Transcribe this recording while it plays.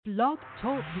Blog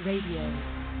Talk Radio.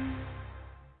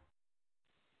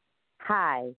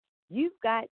 Hi, you've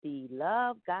got the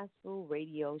Love Gospel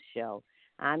Radio Show.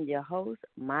 I'm your host,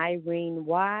 Myrene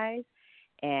Wise,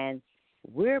 and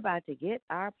we're about to get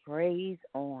our praise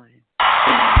on.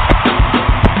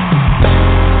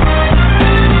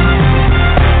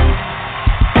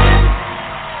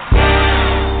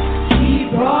 He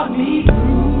brought me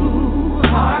through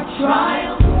hard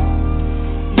trials.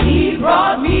 He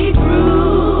brought me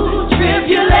through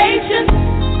tribulation.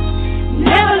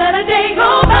 Never let a day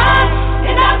go by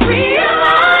and I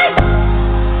realized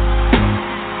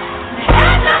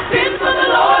had not been for the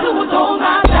Lord who was on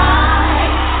my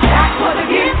side, back was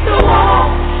against the wall,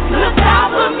 looked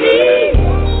out for me.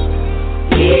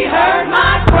 He heard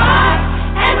my cry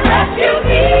and rescued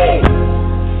me.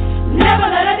 Never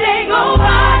let a day go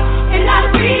by and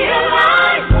I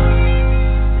realized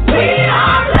we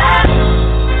are blessed.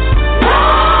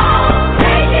 Don't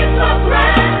take it for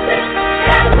granted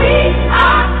that we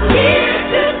are here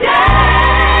today.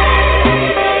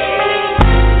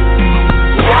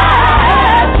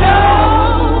 Just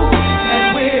know that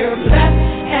we're blessed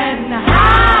and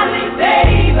highly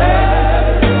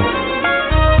favored.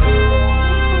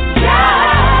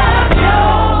 Just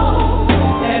know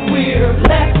that we're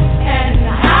blessed and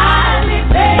highly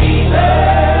favored.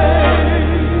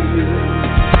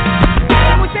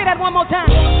 Can we say that one more time?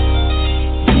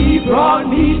 He brought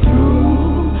me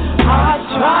through hard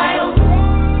trials.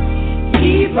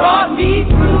 He brought me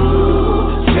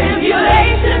through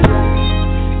tribulation.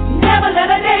 Never let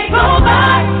a day go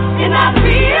by and I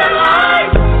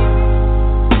realized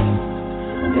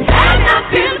it had not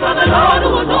been for the Lord who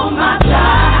was on my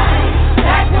side,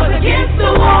 back was against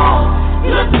the wall,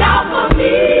 looked out for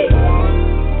me.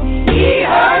 He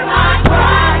heard my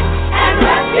cry and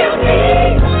rescued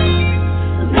me.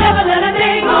 Never let a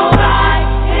day go by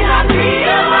and I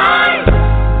realize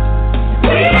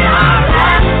we are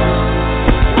blessed.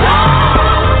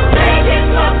 Don't take it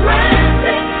for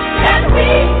granted that we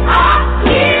are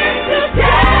here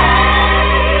today.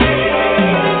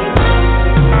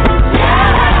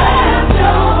 Just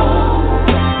know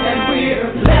that we're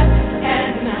blessed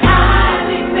and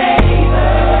highly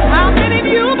favored. How many of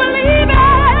you believe it?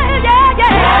 Yeah,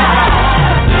 yeah.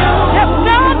 Just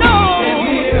know that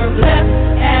we're blessed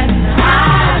and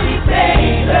highly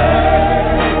favored.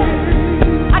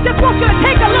 I just want you to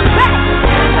take a look back.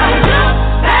 As I look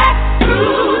back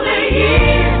through the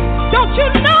years, don't you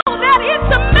know that it's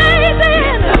amazing?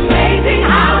 It's amazing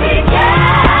how he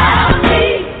kept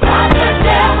me from the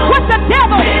devil. What the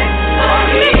devil is?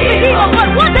 Evil, but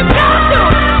what did God do?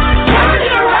 Turn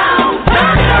it around,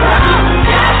 turn it around.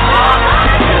 That's all I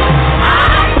do.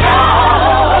 I know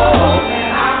that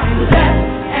I'm blessed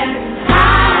and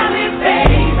highly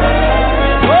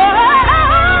favored. Oh,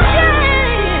 yeah.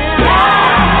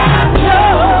 God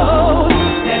knows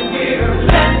that we're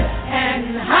blessed and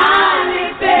highly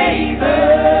favored.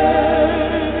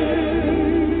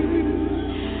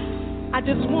 I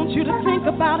just want you to think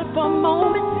about it for a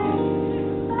moment.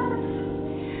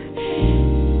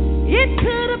 It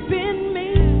could have been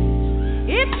me.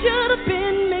 It should have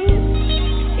been me.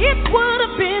 It would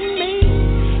have been me.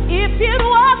 If it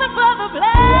wasn't for the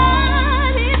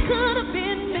blood, it could have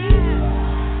been me.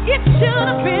 It should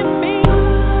have been me.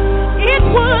 It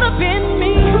would have been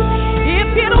me.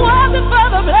 If it wasn't for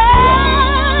the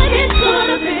blood, it could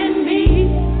have been me.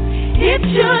 It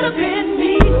should have been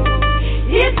me.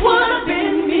 It would have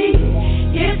been me.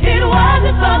 If it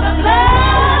wasn't for the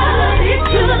blood, it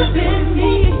could have been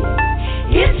me.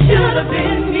 It should have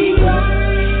been me.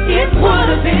 It would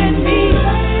have been me.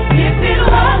 If it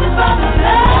wasn't for the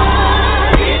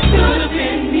blood, it should have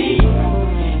been me.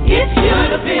 It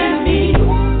should have been me.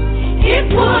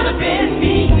 It would have been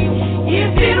me.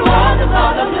 If it wasn't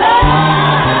for the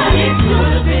blood, it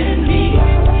should have been me.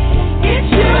 It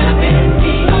should have been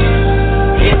me.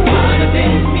 It would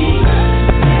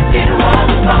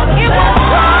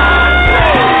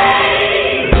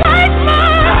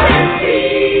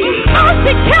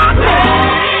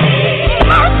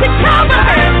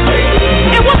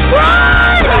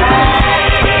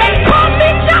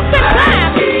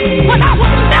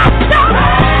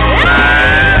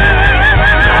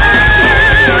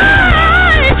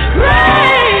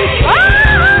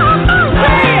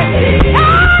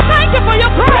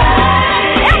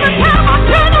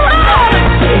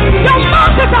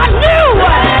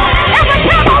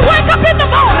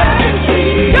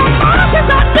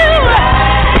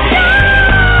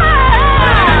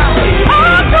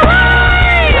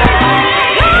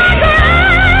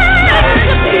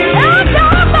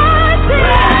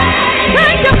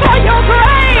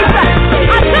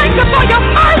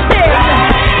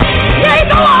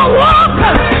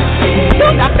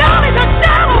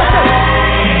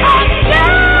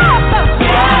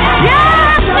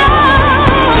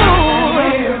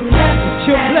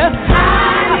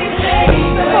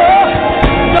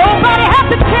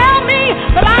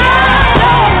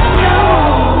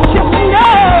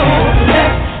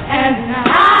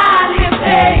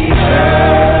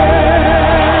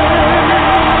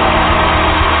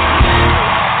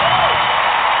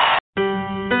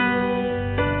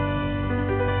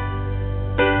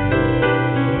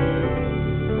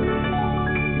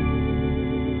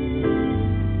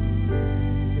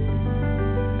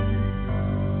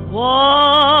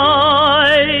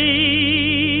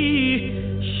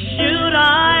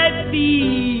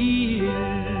feel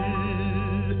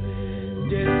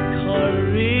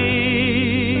discouraged.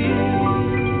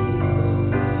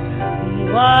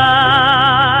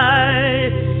 Why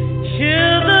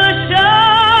should the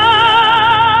shadows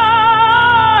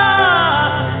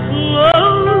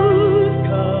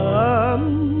come?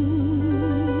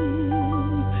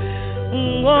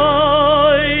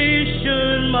 Why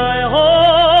should my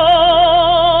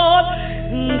heart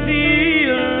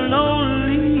feel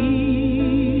lonely?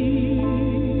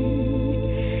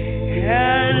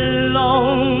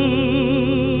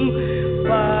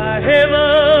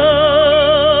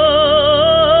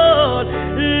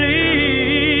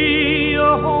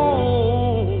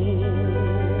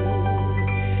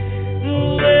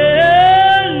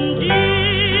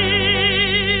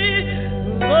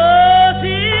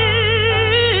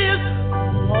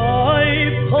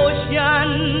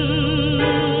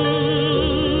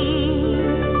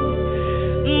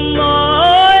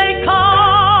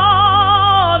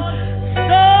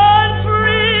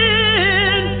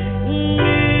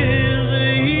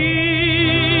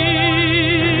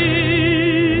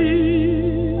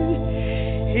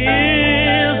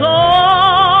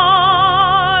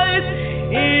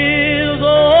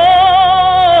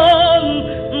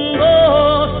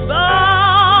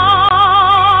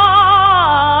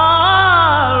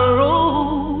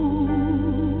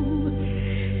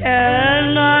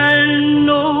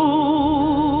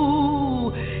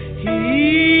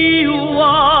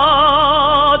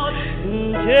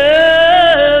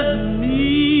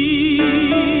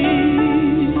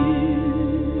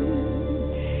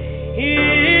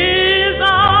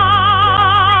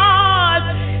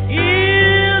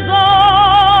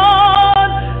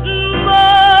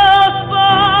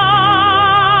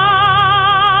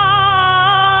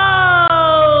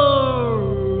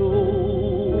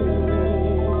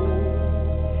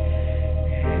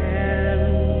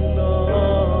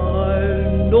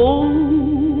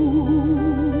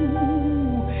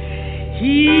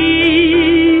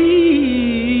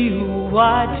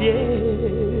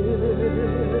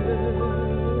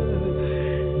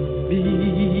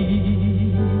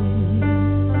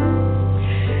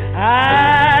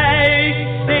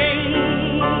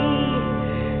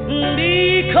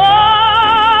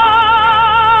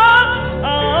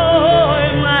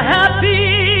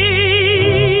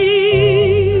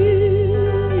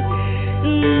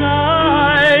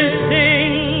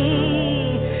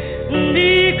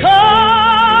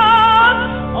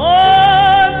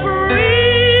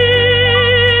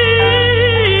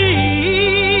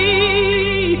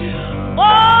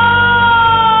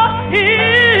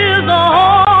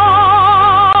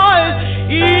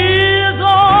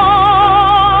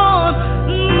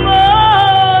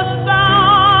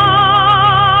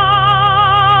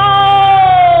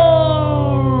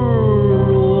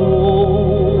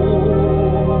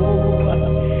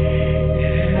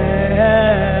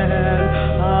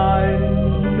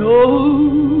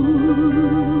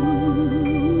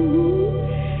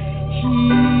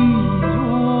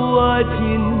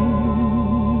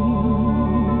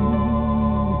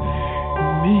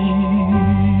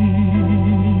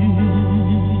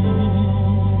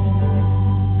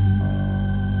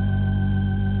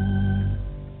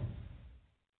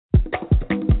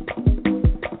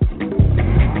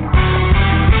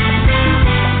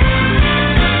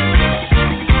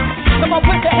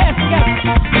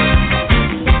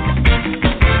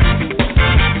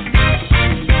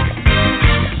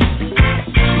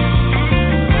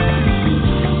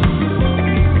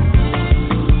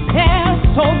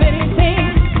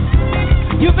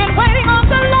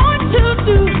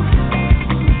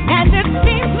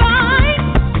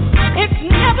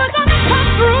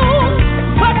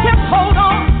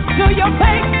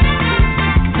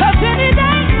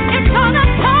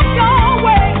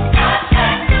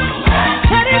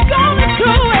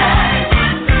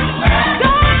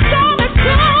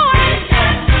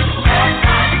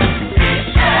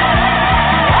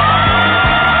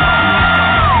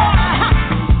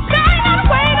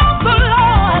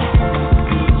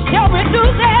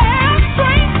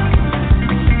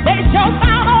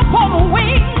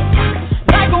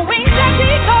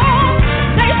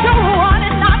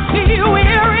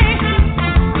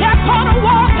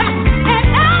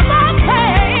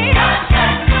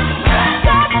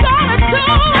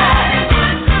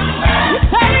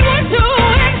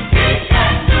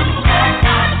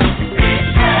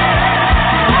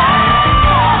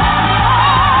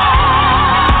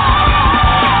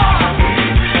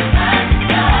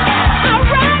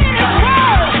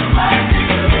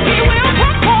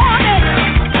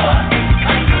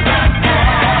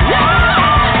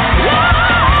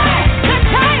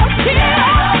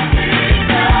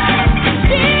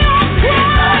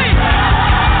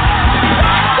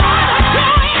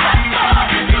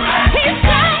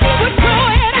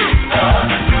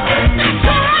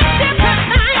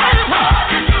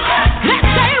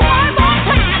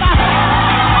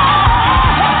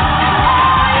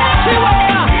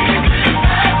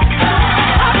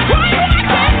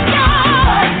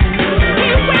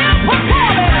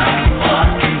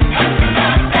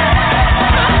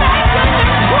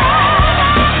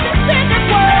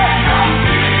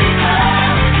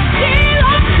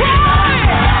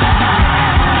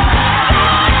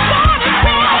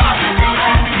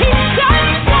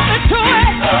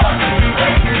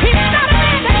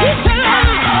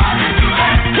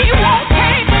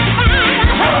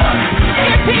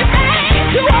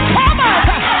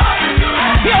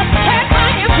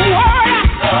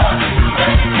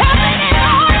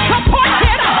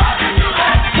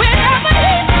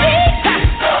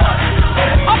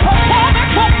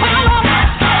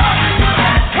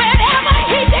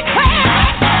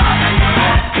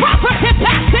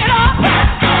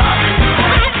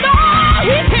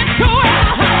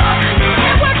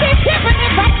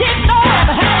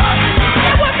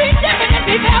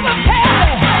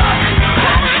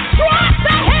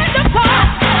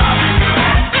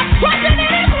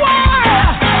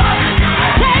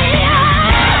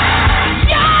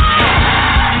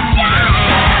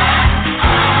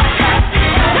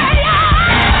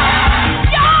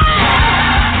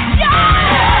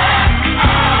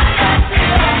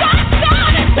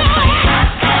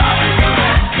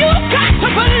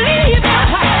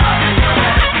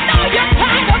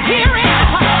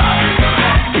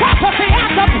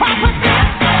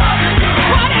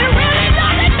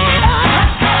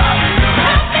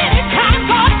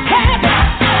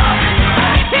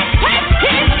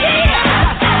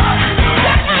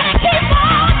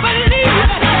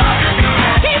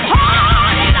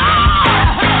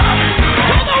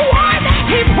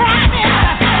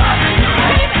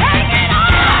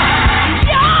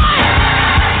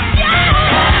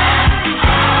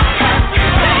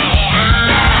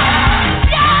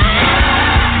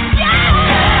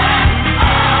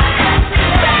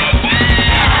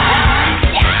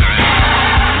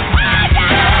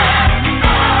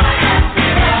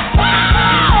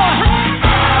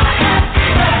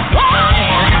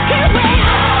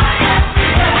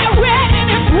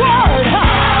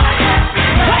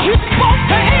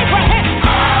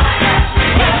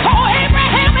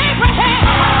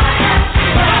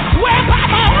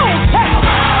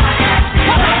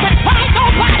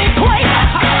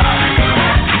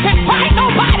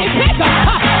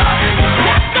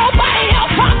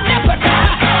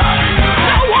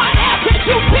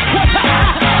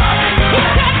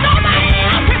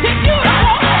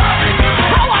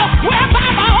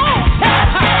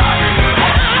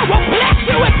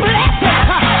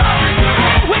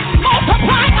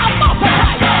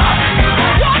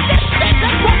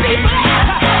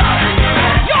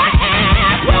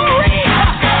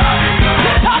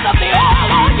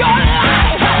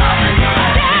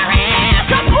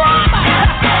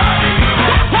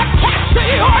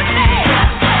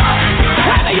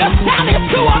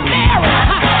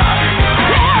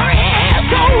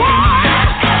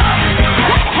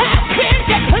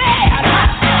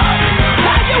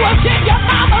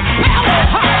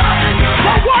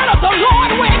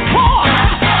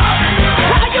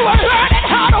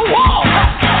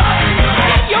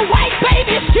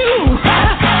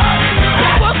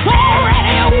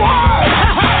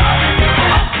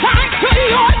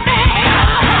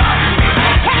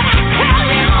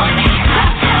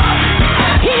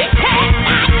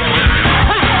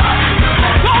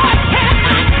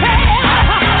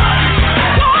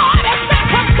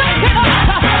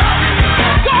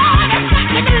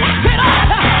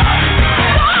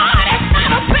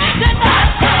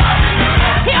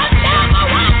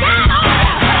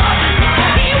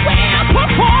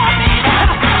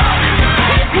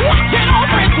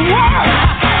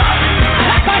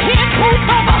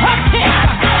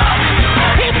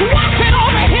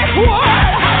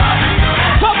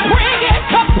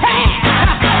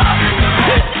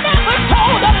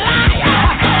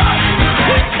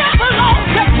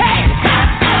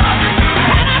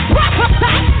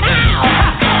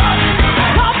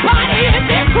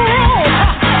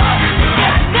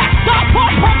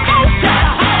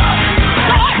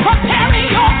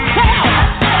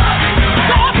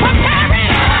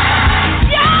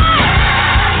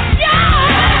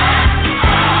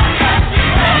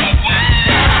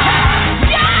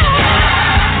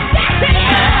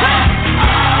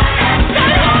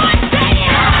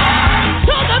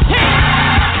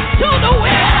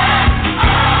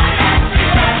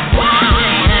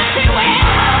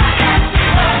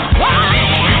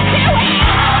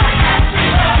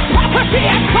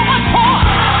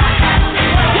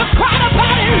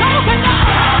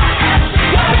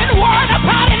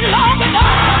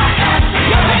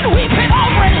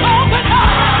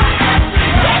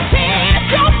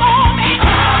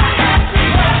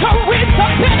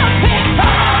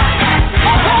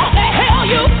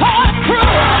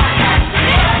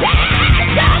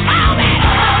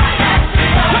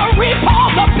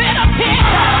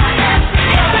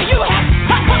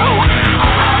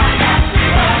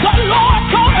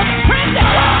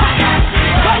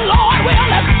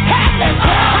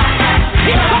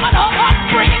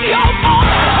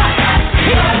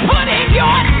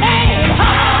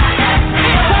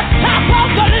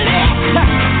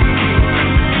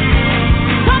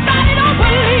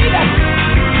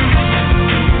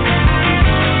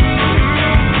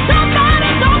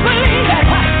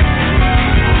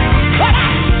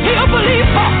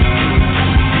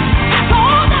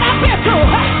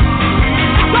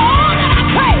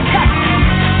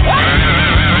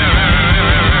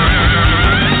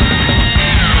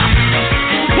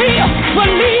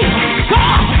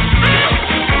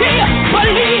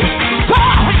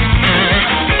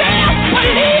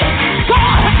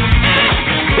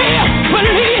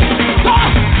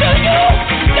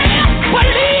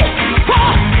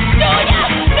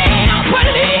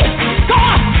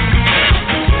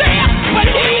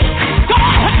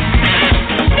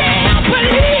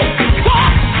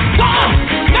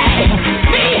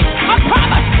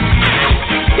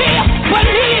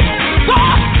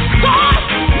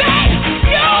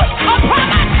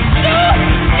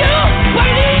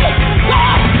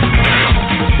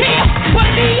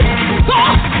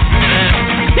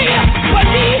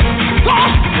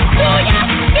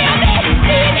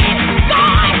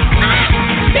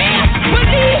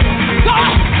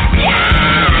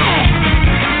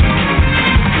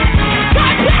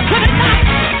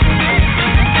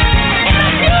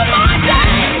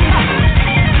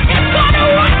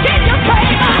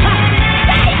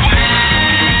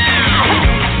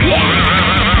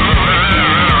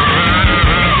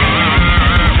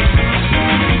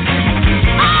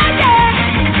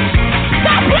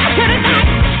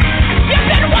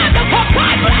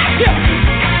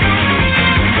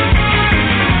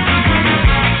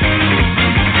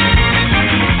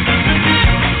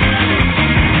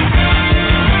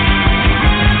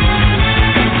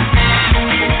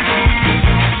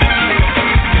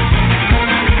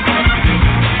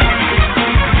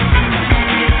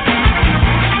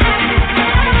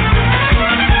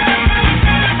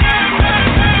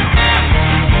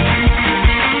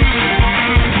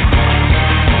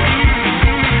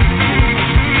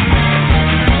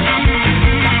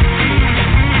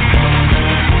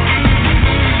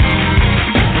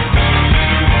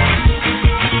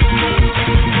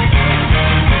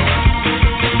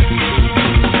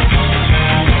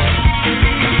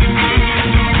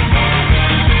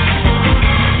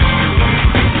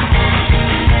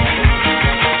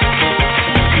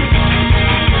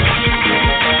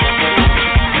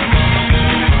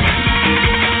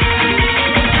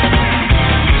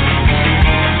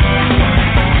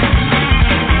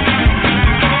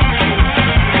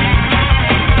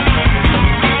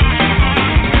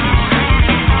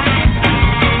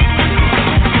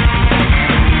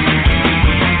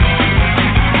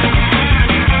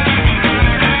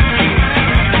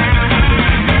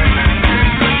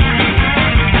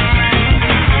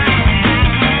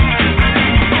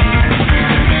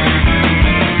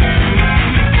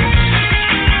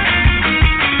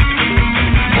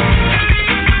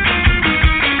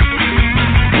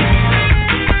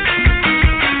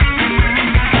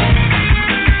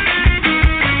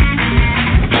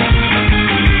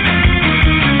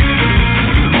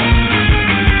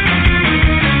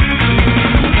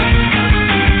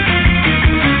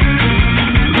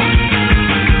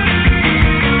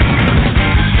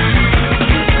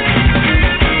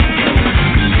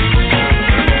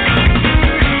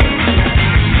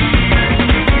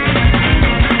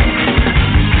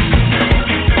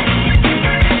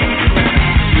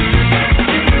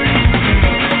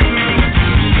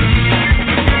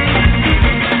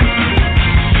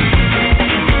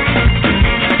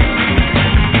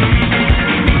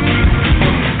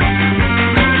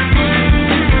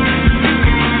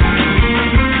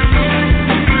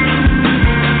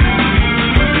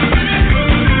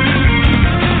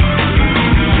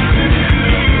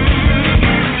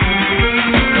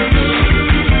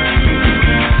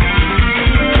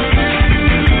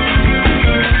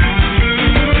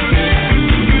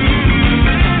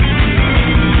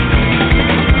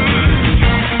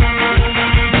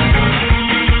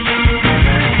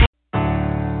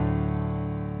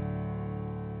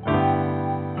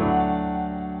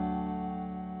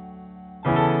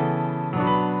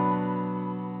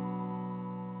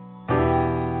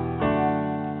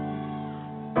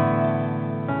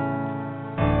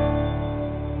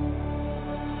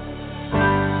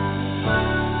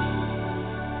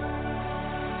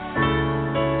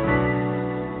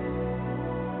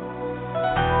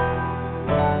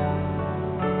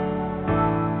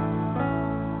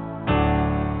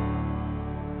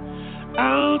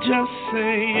 just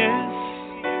say yes.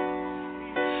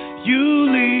 You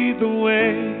lead the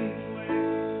way.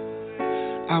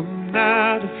 I'm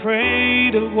not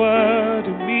afraid of what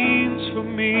it means for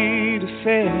me to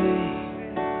say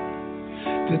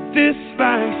that this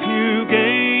life you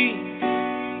gave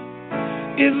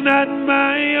is not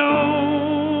my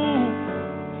own.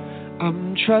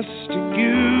 I'm trusting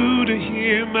you to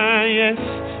hear my yes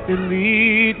and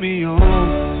lead me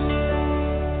on.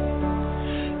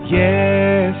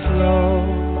 Yes, Lord.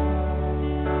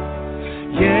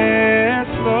 Yes,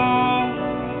 Lord.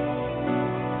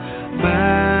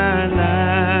 My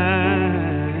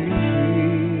life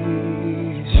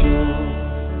is yours.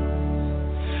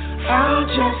 I'll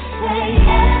just say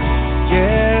yes.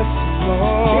 Yes,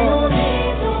 Lord. You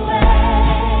lead the way.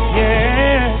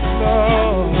 Yes,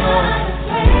 Lord. I'm not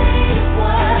afraid of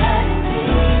what it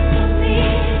means for me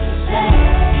to say.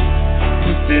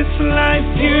 With this life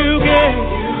you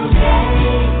gave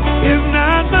is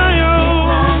not my own.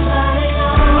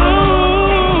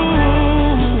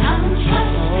 I'm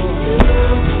trusting you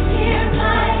to hear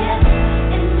my yes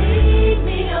and lead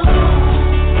me on.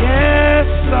 Yes,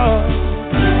 Lord.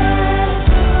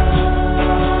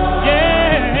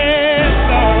 Yes,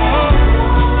 Lord.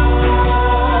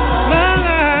 My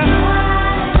life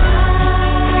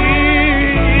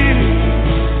is.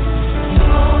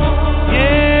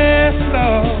 Yes,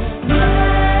 Lord.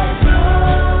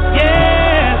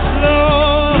 Yes,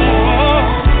 Lord.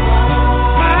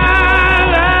 My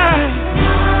life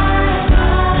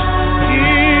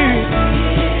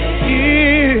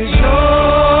is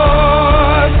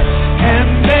yours, and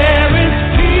there is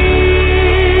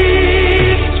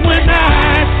peace when I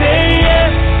say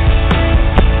yes.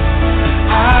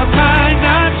 I might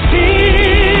not see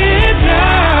it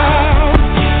now,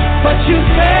 but you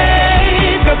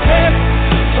save the best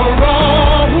for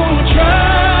all who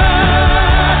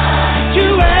trust you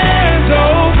and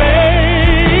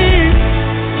obey.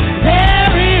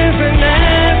 There is an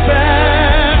answer,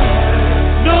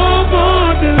 no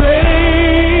more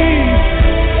delay.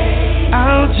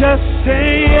 I'll just say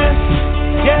yes,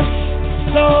 yes,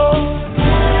 Lord.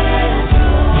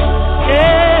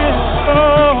 Yes,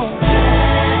 Lord.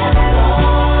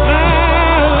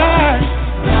 My life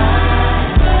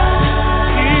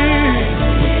is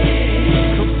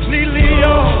completely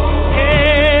yours.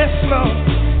 Yes, Lord.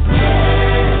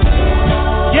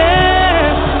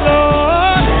 Yes,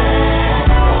 Lord.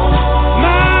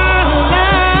 My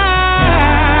life,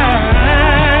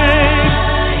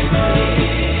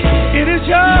 it is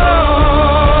yours.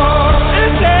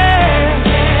 And there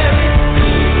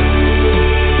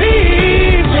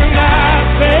peace when I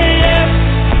say yes.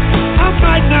 I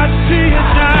might not see it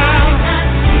now,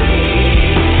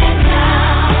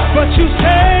 but you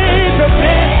save the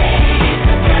best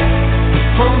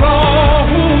for all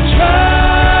who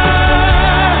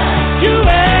trust you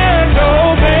and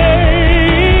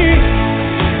obey.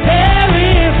 There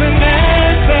is an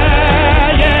answer,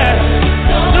 yes.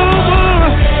 No more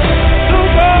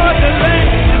delay.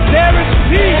 And there is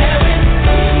peace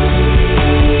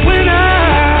when I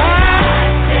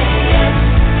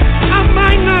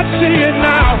might not see it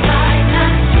now,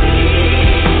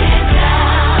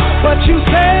 but you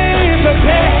save the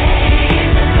best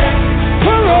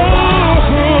for all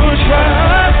who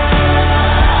trust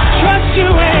you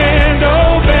and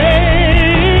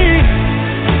obey.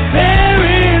 There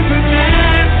is an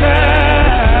answer.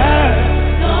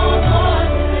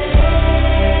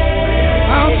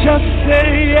 I'll just say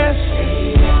yes,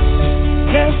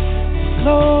 yes,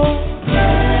 Lord.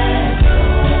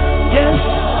 Yes,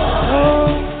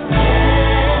 Lord.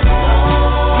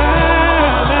 My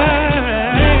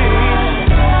life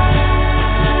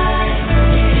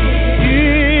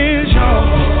is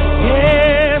yours.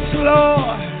 Yes,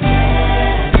 Lord.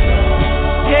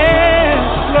 Yes,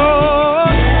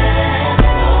 Lord.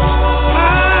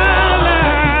 My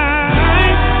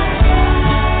life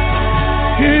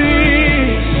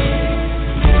is.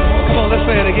 Come on, let's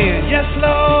say it again. Yes,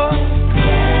 Lord.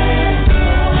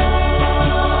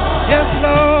 Yes,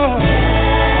 Lord.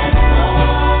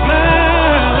 My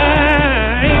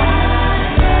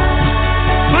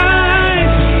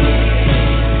life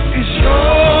is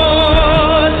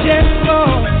yours. Yes,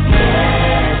 Lord.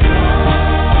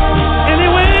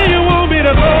 Anywhere you want me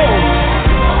to go,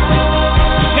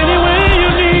 anywhere you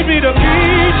need me to be,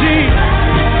 Jesus,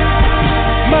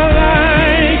 my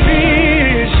life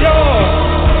is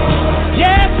yours.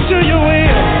 Yes to your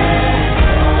will.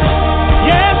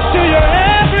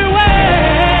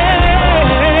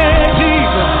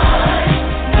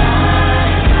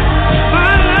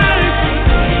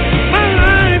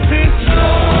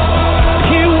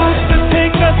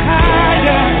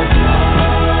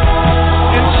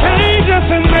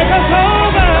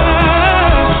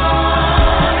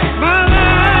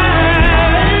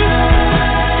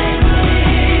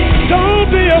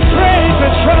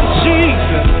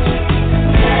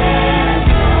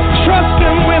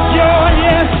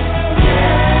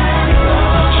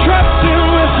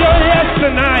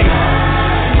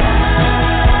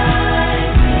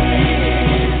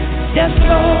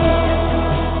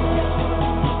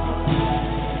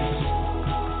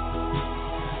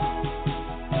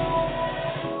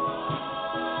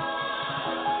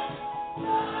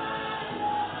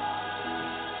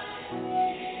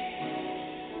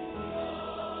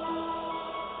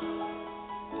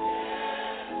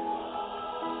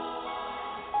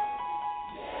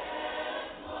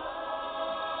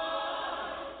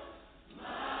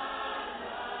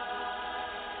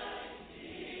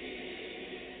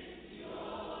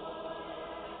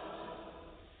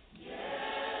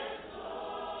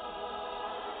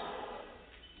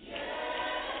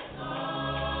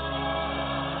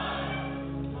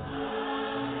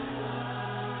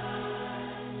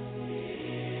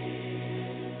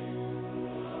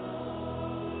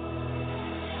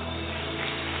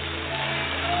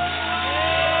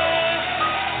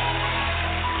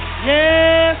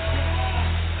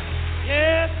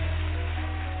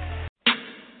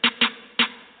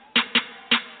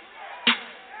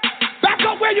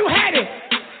 where you had it.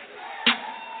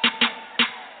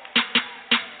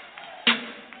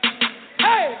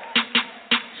 Hey,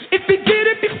 if he did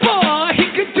it before, he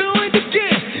could do it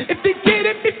again. If he did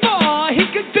it before, he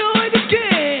could do it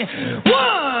again.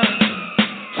 1,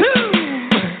 2,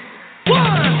 1,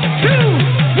 2,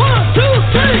 1, 2,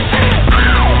 3.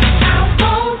 I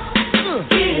won't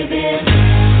give in.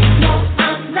 No,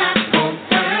 I'm not gonna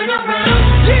turn around.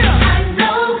 Yeah. I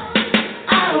know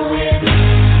I win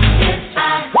if I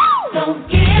don't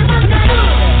give up now.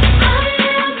 I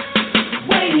am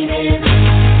waiting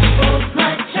for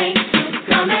my change to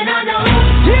come, and I know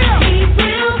he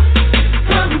will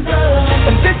come through.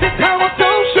 And this is how I'm so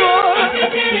sure. If he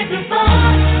did it before,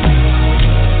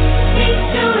 he'd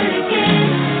do it again.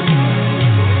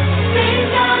 Sing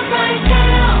God right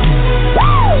now.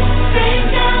 Sing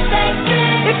God back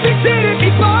then. If he did it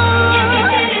before,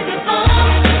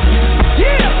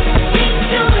 yeah, he'd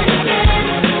do it again.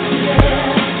 Yeah.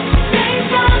 Sing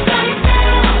God right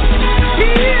now. He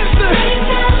is the Sing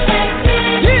God back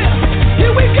then. Yeah.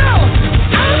 Here we go.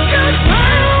 I've got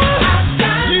power. I've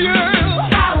got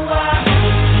power.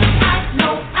 I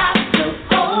know I will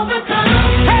overcome.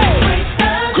 Hey,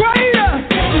 greater.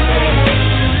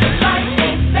 Life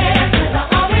ain't fair 'cause I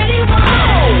already won.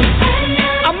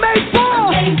 I'm made for.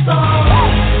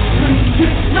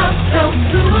 Myself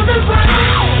to the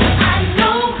ground. I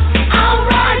know I'll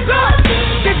rise up.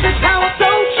 This is how I'm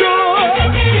so sure.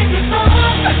 If he did it before,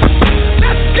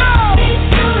 let's go. He'd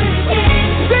do it again.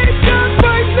 Sing God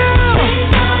right now. Sing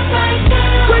God right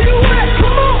now. Where you at?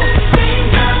 Come on. Sing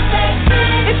God back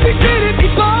then. If he did it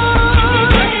before,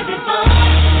 he'd do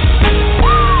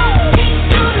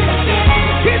it again.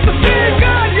 He's the big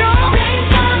God, y'all. Sing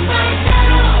God right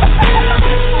now. Sing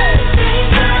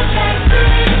God back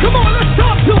then. Come on, let's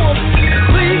talk to him.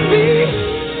 Please be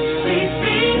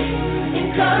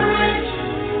encouraged.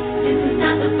 This is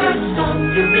not the first storm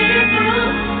you've been through.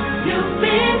 You've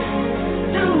been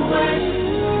through worse.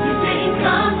 You didn't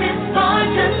come this far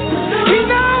just to lose. He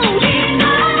knows.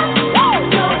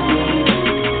 Your needs.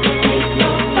 Take no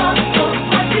thought for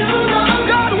what you lost.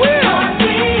 God will. God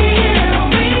will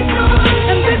bring through.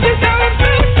 And this is how I'm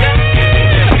feeling.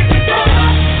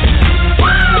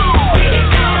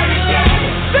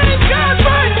 Thank God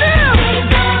right now.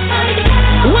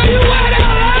 Where you at,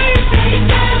 LA?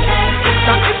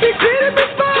 Now, if he did it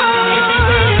before,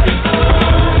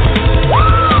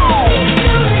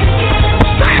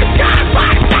 thank God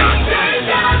right now.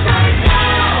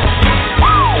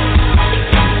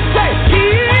 Say, he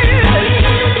is.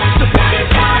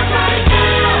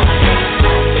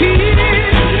 He is.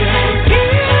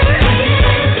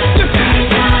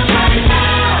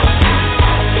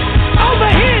 Over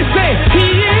here, say, he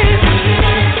is.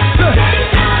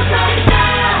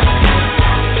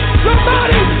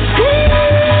 Somebody scream!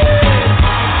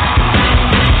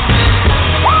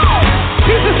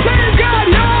 He's the same God,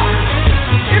 y'all.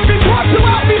 If he brought you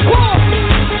out before,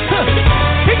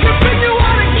 he can bring you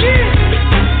out again.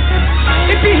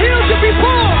 If he healed you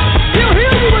before, he'll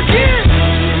heal you again.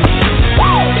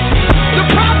 The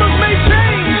problems may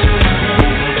change,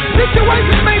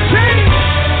 situations may change,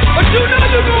 but you know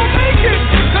you're gonna make it,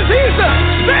 'cause he's the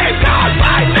same God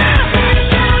right now.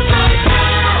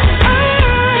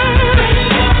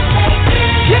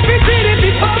 If he did it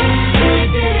before,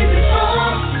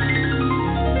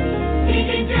 he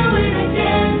can do it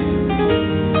again.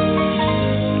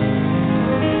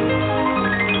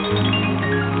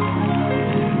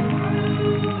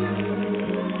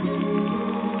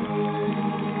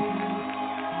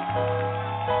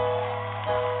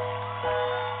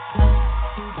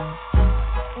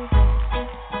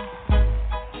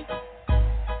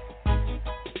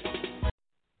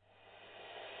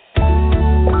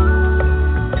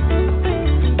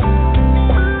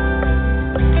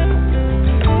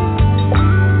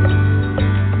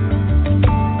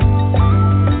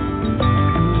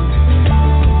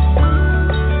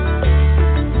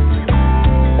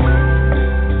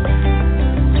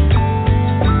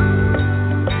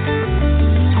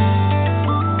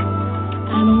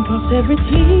 I don't cross every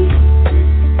T.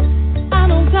 I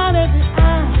don't dot every I.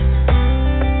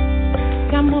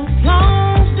 Got more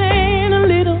flaws than a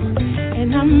little,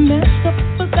 and I messed up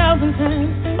 1,000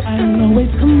 times. I don't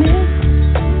always commit.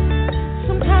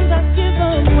 Sometimes I give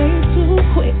up way too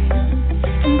quick,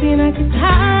 and then I get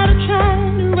tired of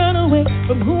trying to run away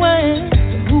from who I am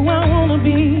to who I wanna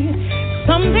be.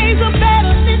 Some days are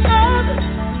better than others.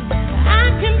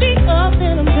 I can be up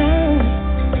and I'm down,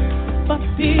 but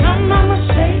beyond my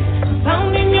mistakes, I'm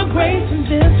found in your grace, and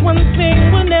this one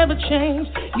thing will never change.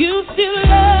 You still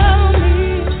love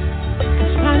me in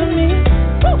spite of me.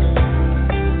 Woo!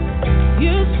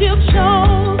 You still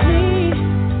show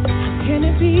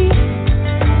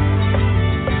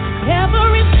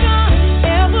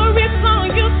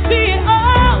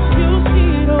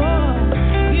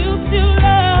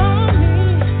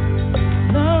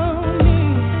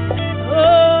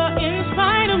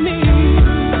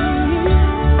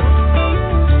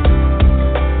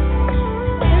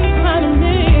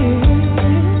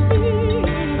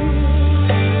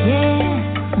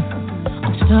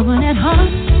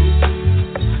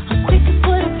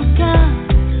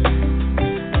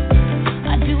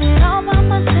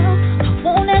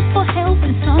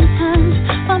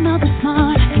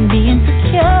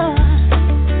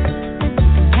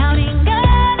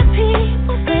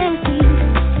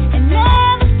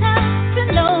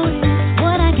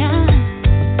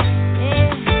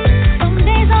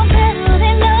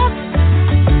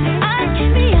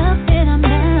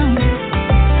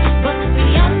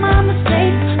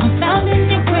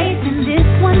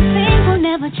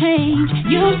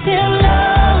You still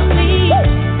love me.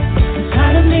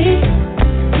 Inside of me.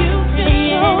 You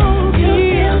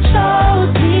still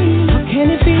chose me. How can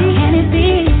it be? How can it be?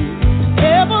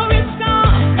 Every star,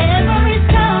 every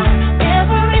star,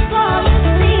 every flaw, you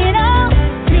see it all.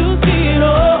 You see it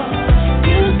all.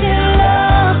 You still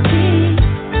love me.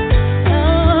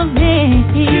 Love me.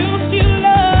 You still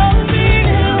love me.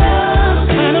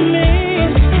 Inside of me.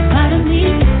 Inside of me.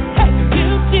 You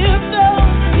still know.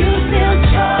 You still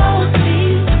chose me.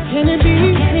 Can it be?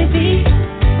 Can it be?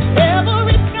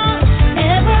 Every star,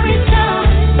 every star,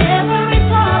 every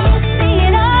flaw, you see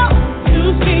it all. You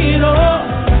see it all.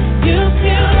 You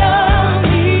still love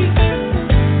me.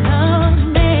 Love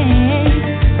me.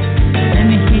 Let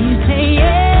me hear you say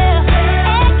yeah.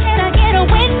 Hey, can I get a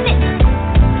witness?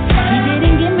 You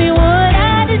didn't give me what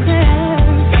I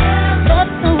deserve. Love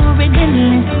so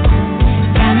ridiculous.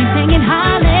 Got me singing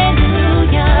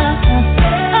hallelujah.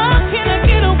 Oh, can I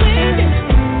get a witness?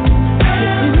 You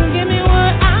didn't give me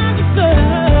what I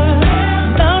deserve.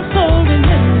 Love so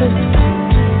ridiculous.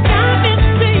 Got me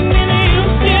singing and you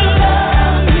still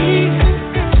love me.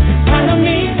 Inside of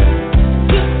me.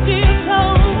 You still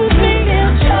chose me.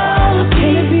 How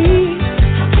can it be?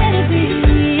 How can it be?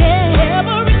 Yeah.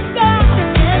 Every star,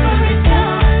 every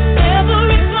star,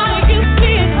 every flaw, you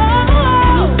see it all.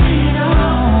 You see it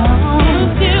all. You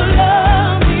still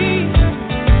love me.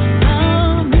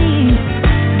 Love me.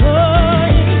 Oh,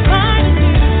 inside of me.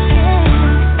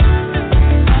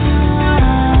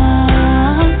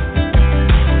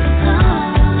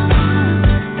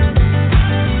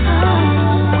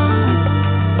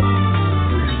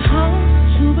 Hard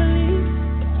to believe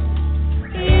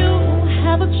you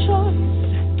have a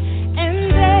choice, and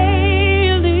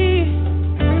daily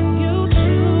you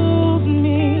choose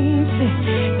me.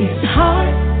 It's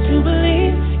hard to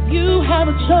believe you have a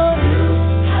choice.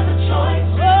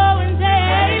 Oh, and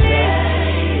daily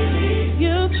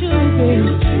you choose me.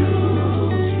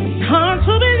 It's hard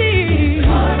to believe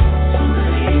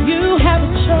you have a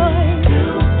choice.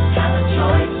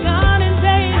 God, and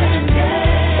daily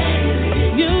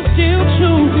you still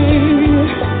choose me.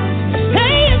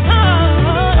 Say it's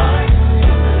hard.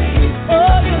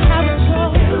 Oh, you have a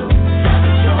choice.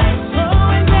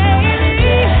 Oh, and daily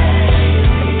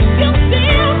you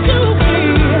still choose me.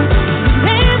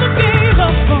 Never gave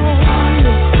up on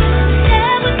you.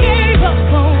 Never gave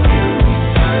up on you.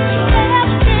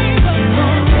 Never gave up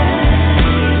on you.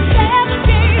 Never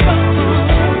gave up on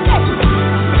you.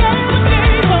 Never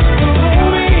gave up on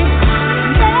me.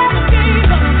 Never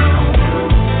gave up on you.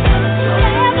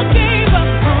 Never gave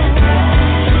up on you.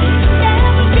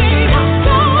 Never gave up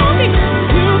on me.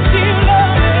 You still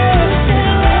love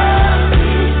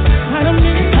me. Out of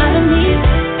me. Out of me.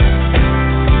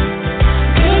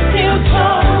 You still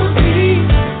chose me.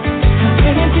 How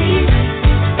can it be?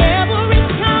 Every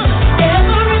time,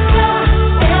 every flaw,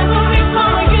 every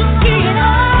flaw, you see it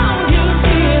all. You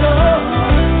see it all.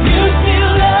 You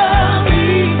still love me.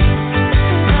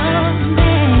 Love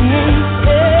me. Inside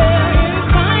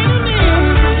of me.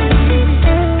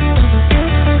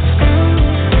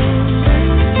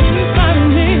 Inside of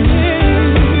me.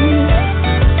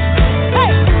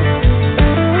 Hey.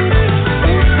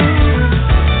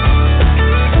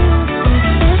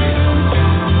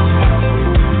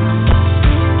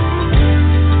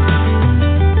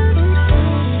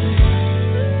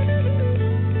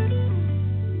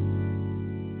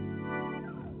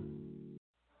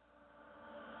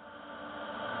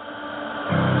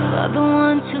 For the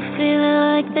ones who feel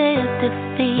like they're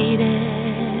defeated,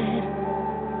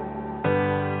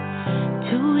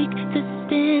 too weak to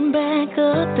stand back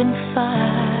up and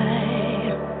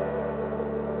fight.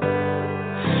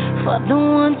 For the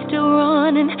ones still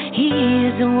running, he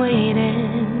is waiting.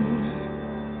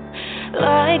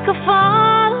 Like a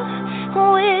fall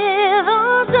with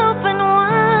arms open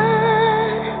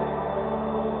wide.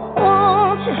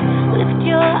 Won't you lift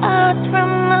your eyes from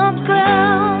the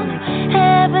ground?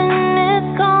 Heaven is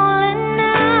calling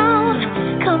out.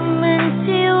 Come and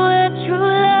see where true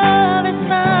love is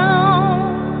found.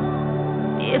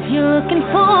 If you're looking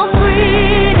for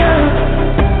freedom,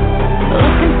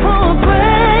 looking for a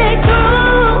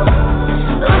breakthrough,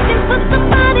 looking for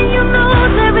somebody who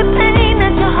knows every pain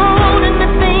that you're holding, the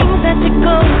things that you're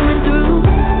going through.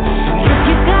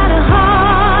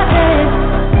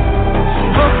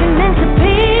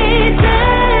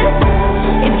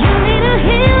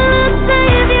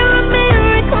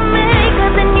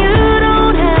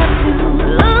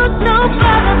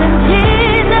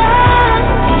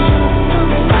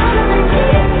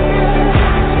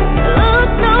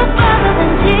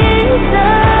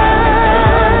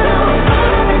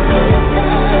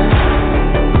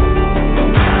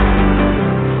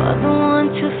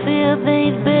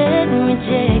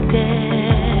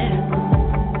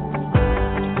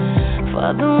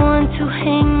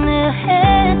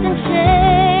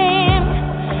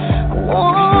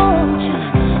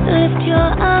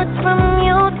 much from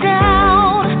you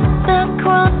down. The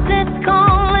cross is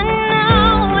calling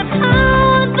now, with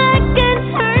power that can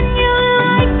turn your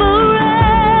life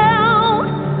around.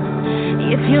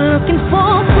 If you're looking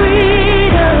for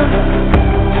freedom,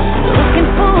 looking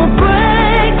for a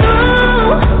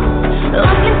breakthrough,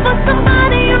 looking for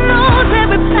somebody who knows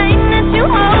every pain that you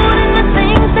hold and the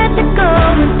things that you're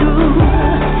going through.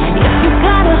 If you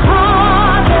got a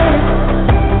heart that's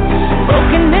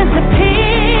broken into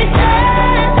pieces,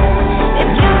 if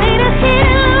you need a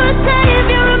healer, a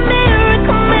savior, a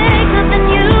miracle maker, then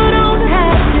you don't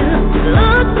have to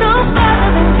look no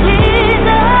further than Jesus.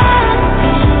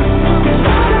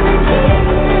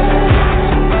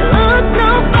 Look no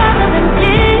further than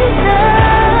Jesus.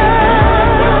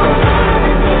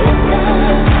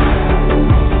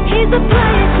 He's a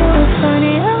place full of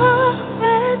funny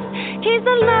rest. He's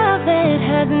a love that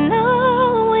has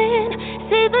no end.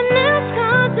 See the nail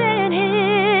scars in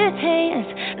his hands.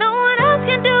 No one else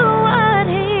can do what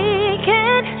he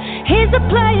can. He's a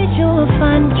place you'll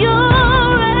find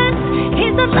your rest.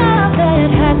 He's a love that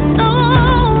has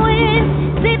no end.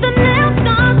 See the nail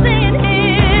scars in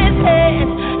his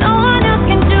hands. No one else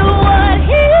can do what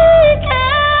he can.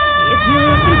 If you're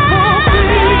looking for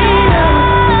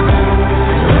freedom,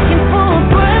 looking for a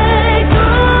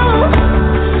breakthrough,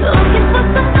 looking for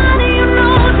somebody who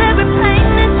knows every pain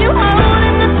that you hold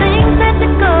and the things that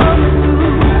you're going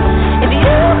through. If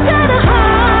you've got a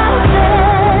heart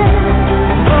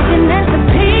that's broken into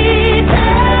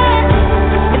pieces,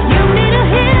 if you need a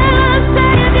healer,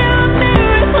 savior, a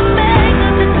miracle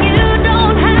maker, then you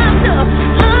don't have to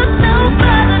look no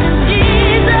further than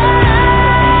Jesus.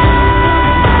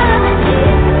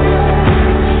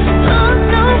 Look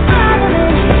no further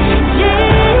than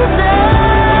Jesus.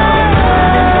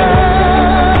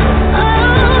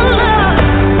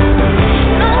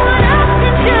 No one else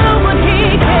can do what he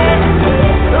can.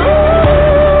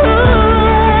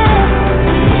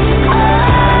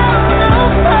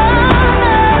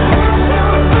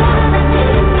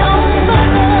 No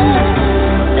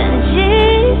further than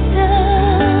Jesus.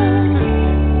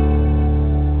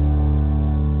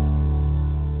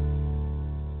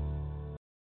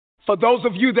 For those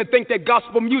of you that think that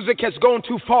gospel music has gone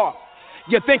too far,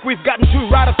 you think we've gotten too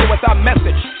radical with our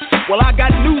message. Well, I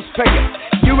got news for you.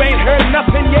 You ain't heard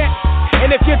nothing yet.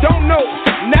 And if you don't know,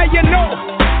 now you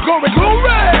know. Glory,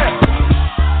 glory!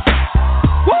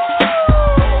 Woo!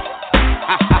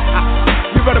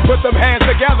 You better put them hands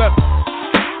together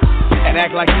and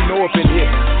act like you know up in here.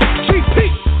 GP!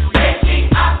 Lately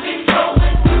I've been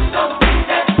going through something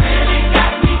that really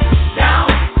got me down.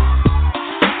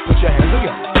 Put your hands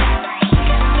together.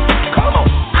 Come on.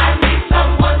 I need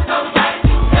someone, somebody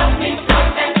to help me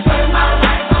come and turn my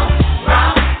life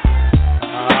around.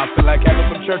 I feel like having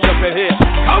some church up in here.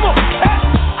 Come on. Hey.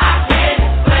 I can't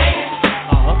explain it.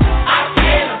 I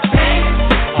can't obtain it.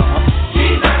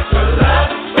 Jesus, your love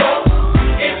is so,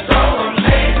 it's so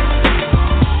amazing.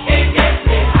 It gets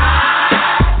me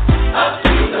high up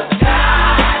to the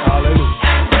sky. Hallelujah.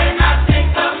 And when I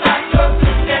think about your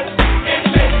goodness, it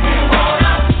makes me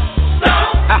wanna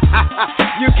stomp.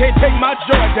 You can't take my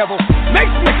joy, devil.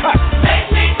 Makes me cut. Makes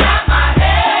me clap my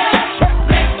hands.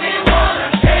 Makes me wanna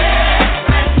dance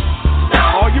and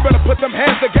stomp. Oh, you better put them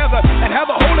hands together and have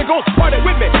the Holy Ghost party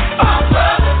with me. My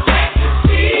brother, can't you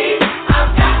see?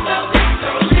 I've got the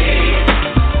victory.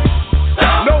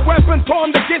 Stomp. No weapon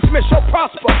formed against me shall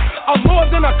prosper. I'm more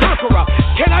than a conqueror.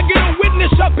 Can I get a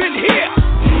witness up in here?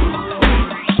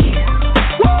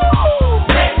 Woo!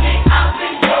 Lately I've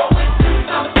been going through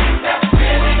something that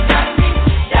really got me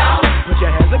down. Put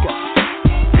your hands together.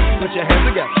 Put your hands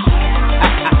together.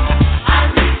 I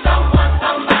need someone,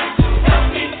 somebody to help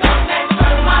me come and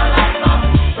turn my life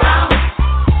around.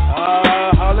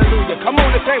 Hallelujah. Come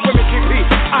on and say with me, GP.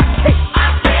 I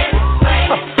can't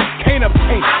explain it. Can't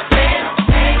obtain I it. can't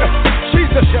obtain it.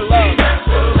 Jesus, your love. Jesus,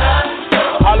 your love is so,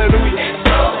 Hallelujah. it's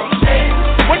so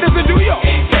amazing. What does it do, y'all?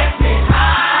 It gets me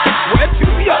high Where to,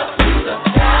 y'all? up to the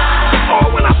sky. Oh,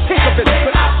 when I think of it.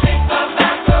 When I think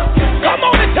about your goodness, Come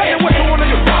on and tell you what you want to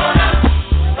do.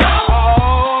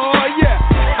 Oh, yeah.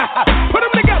 Put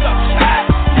them together. Hey.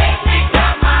 make me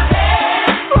clap my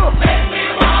hands, make me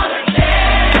wanna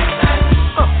dance and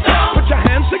stomp. Put your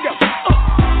hands together.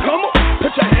 Come on.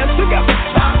 Put your hands together.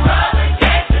 My brother,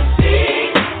 can't you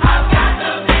see? I've got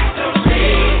the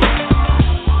victory.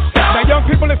 Now, young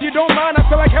people, if you don't mind, I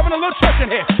feel like having a little church in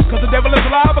here. Because the devil is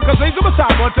alive, because he's a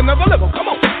Messiah, but it's another level. Come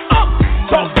on.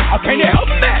 So, can you help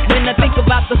me? When I think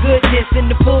about the goodness and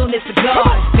the fullness of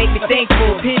God, make me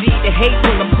thankful, pity the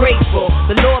hateful, I'm grateful.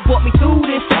 The Lord brought me through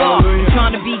this far. I'm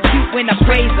trying to be cute when I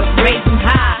praise Him, raise Him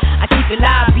high. I keep it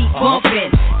live, beat bumping,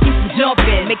 keep it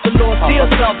jumping, make the Lord feel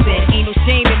something. Ain't no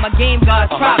shame in my game,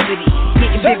 God's property.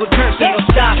 Getting big with church, ain't no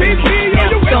stopping me. Now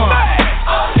I'm gone.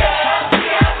 Oh yeah, we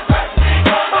have the first name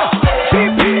on the list.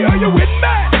 CP, are you with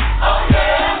me? Oh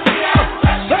yeah, we have the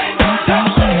first name on the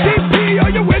list. CP,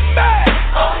 are you with me?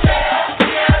 Oh yeah, we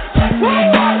have the first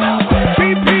name on the list.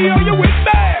 CP, are you with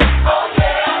me? Oh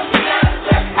yeah, we have the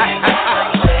first name on the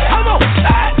list. Come on,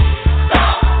 lad.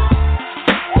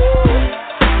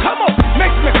 Come on,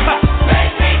 make me clap.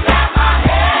 Make me clap my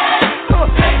hands.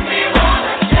 Make me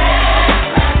wanna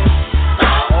dance.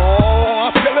 Oh,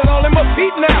 I feel it all in my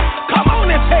feet now. Come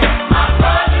on and take it. My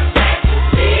brothers say to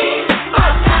me, I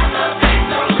got the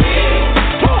victory.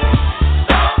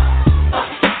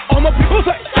 All my people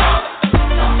say,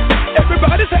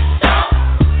 everybody say,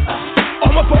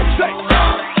 all my folks say,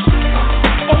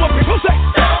 all my people say,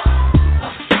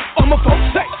 all my folks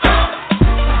say,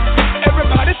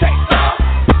 everybody say,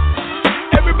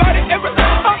 everybody,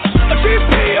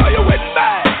 GP, are you with me?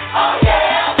 Oh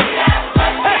yeah, we have the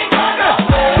first name on the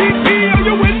list. GP, are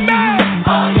you with me?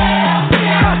 Oh yeah, we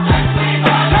have the first name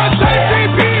on the list.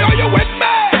 GP, are you with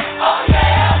me? Oh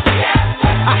yeah, we have the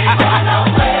first name on the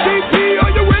list. GP,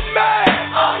 are you with me?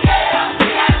 Oh yeah, we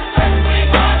have the first name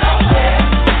on the list.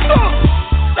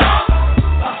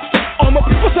 All my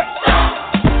people say,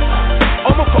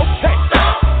 all my folks say,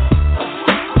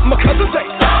 my cousin say,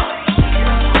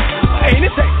 ain't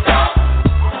it say,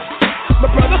 my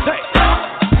brother say,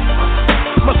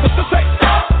 my sister say,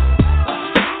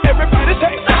 everybody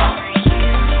say,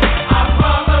 I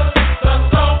promise the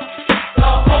soul, the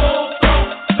whole soul,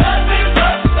 nothing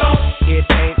but soul. it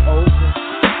ain't over,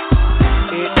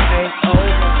 it ain't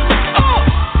over.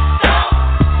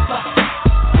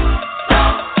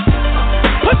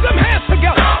 Put them hands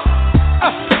together.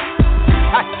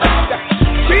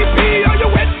 GP, are you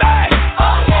with me?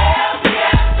 Oh yeah, we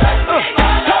have the first name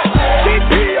on the list.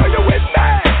 GP, are you with me?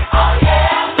 Oh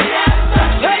yeah, we have the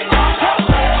first name on the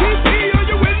list. GP, are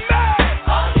you with me?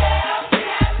 Oh yeah, we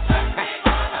have the first name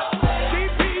on the list.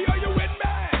 GP, are you with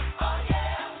me? Oh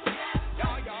yeah,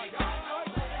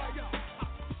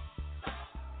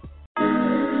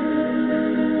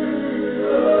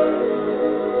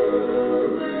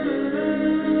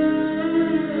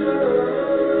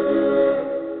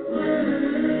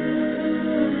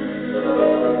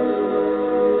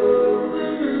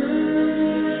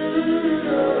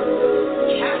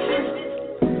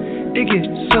 It gets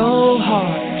so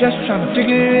hard, just trying to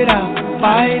figure it out,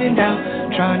 fighting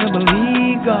down, trying to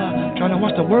believe God, trying to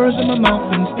watch the words of my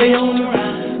mouth and stay on the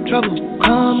ride. Trouble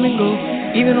come and go,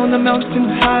 even on the mountain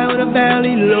high or the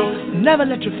valley low. Never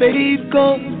let your faith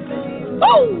go.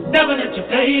 Oh, never let your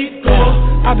faith go.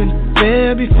 I've been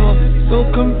there before, so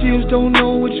confused, don't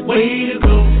know which way to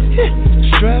go.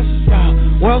 Stressed out,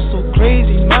 world so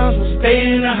crazy, might as well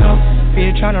stay in the house.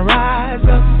 Fear trying to rise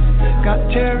up. Got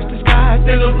terrorists disguised,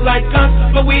 they look like us,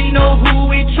 but we know who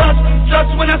we trust.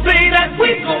 Trust when I say that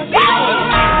we gon' be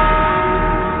alright.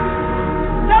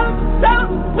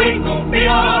 We gon' be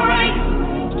alright.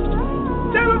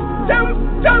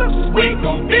 Tell us, we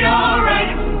gon' be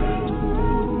alright.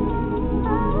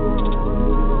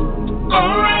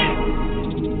 Alright.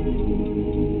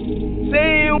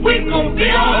 Say we gon' be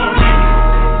alright.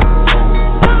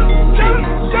 Tell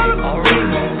us, we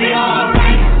gon' be alright.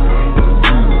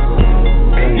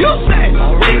 You say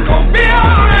we gon' be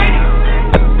alright.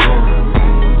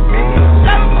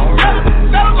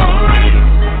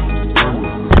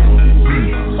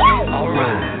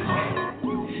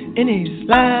 Alright. In these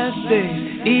last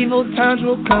days, evil times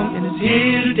will come, and it's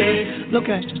here today. Look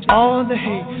at all the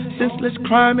hate, senseless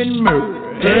crime and murder.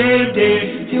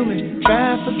 Day, human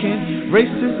trafficking,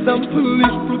 racism,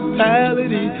 police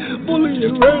brutality,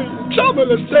 bullying, rape, trouble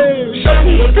and sin. Show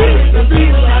me the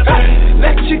peace.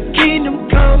 Let your kingdom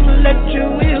come, let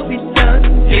your will be done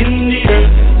in the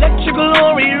earth. Let your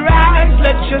glory rise,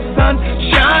 let your sun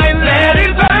shine, let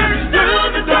it burn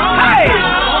through the dawn. Hey,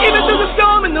 even through the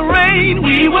storm and the rain,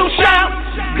 we will shout,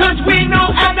 'cause we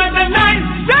know after the night,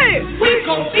 say it, we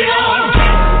gon' be alright.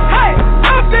 Hey,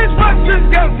 after what just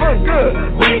got for good,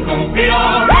 we gon' be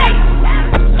alright.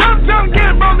 Sometimes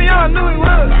get from me, I knew it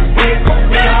was. We gon'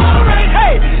 be alright.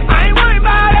 Hey, I ain't worried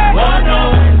about it. Oh no,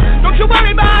 don't you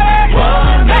worry about it.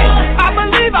 Oh no.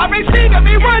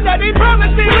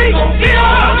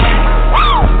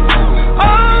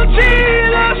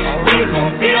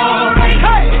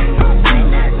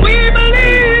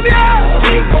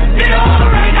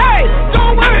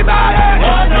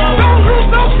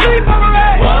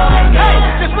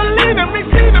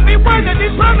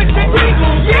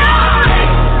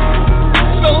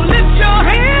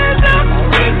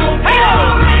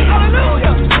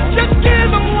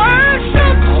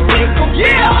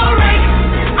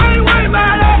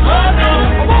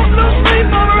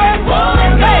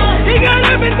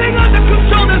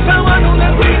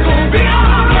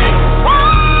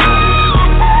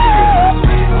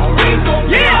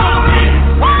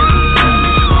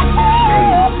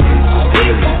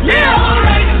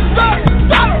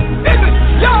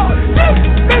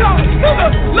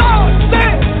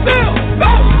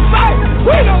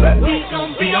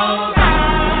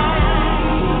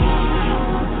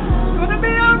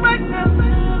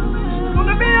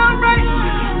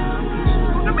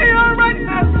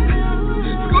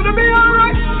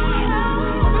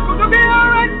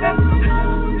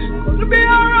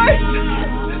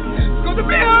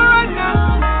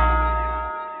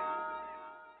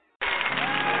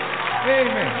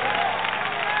 Amen.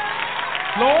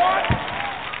 Lord,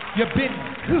 you've been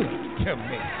good to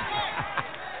me.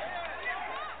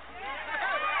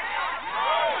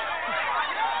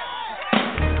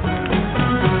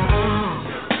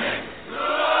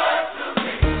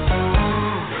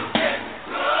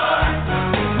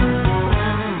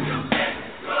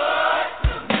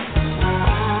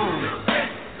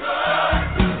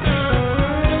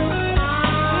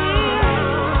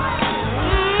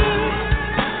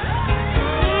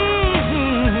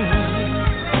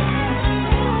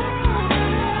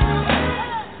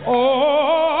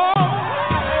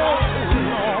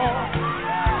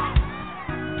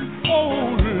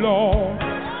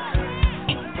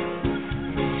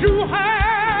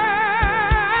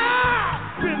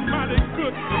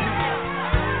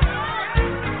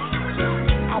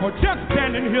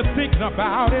 Thinking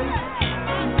about it,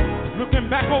 looking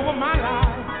back over my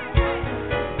life,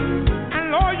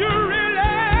 and Lord, you really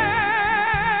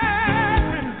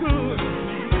been good to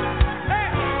me.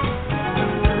 Hey.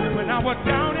 When I was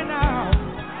down and out,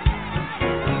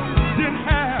 didn't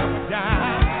have a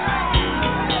dime,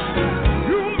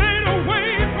 you made a way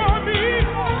for me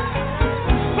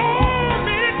so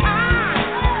many times,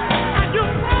 and you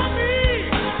brought me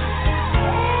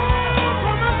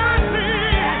from my sin.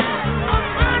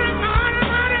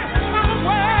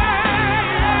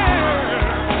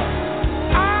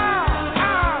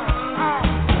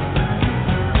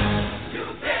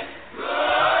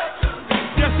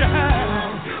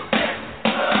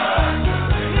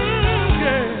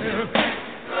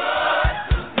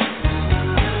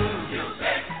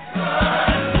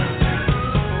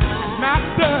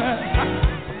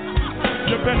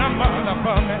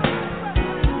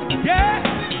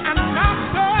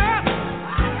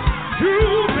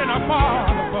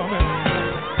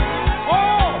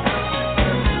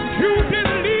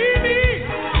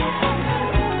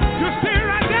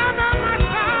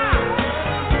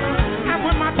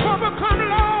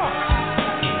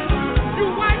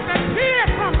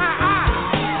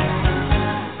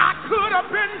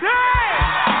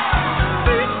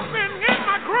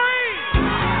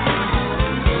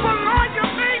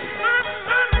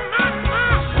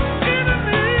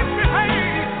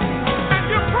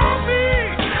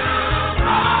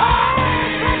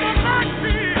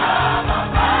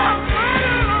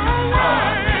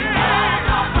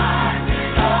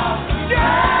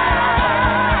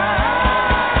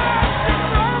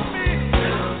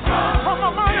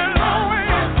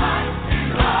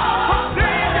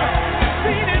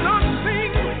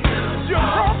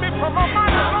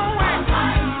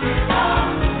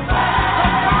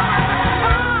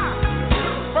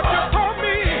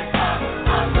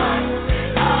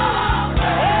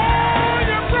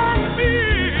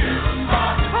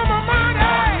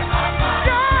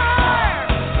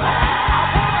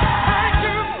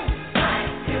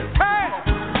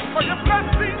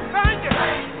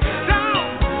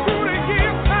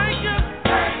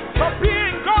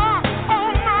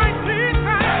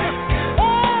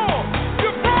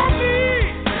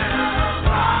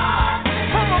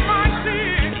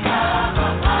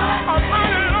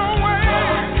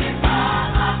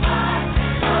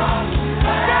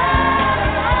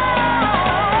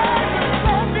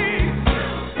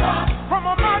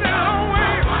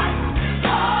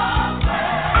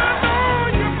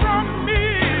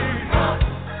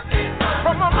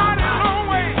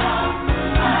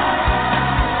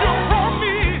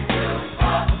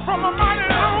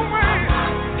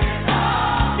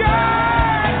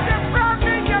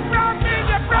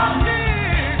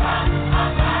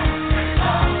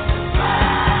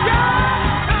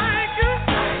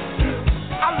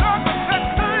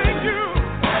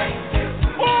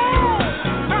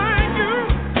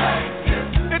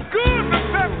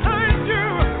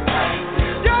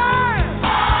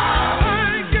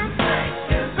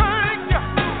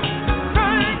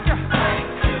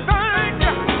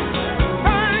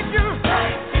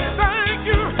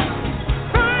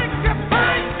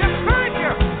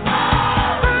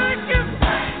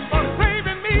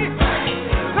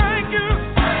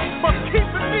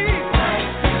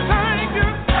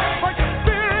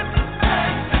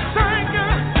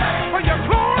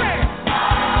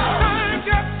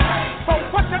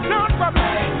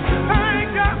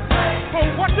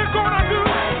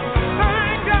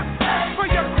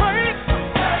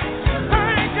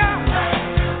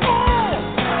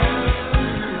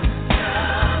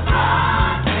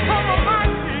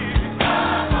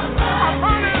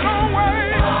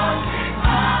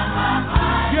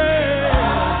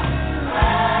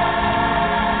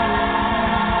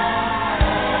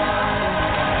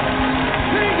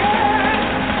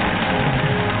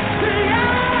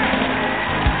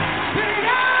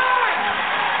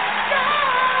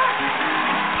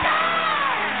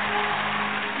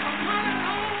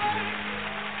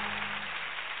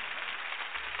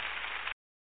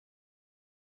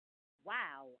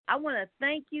 I want to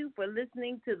thank you for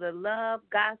listening to the Love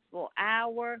Gospel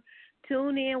Hour.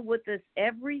 Tune in with us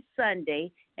every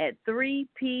Sunday at 3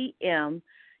 p.m.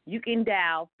 You can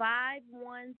dial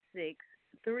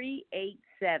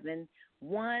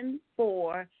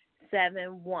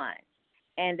 516-387-1471.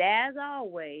 And as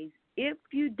always, if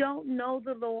you don't know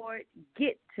the Lord,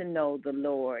 get to know the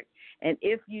Lord. And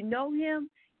if you know him,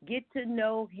 get to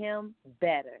know him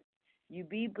better. You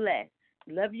be blessed.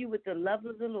 Love you with the love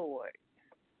of the Lord.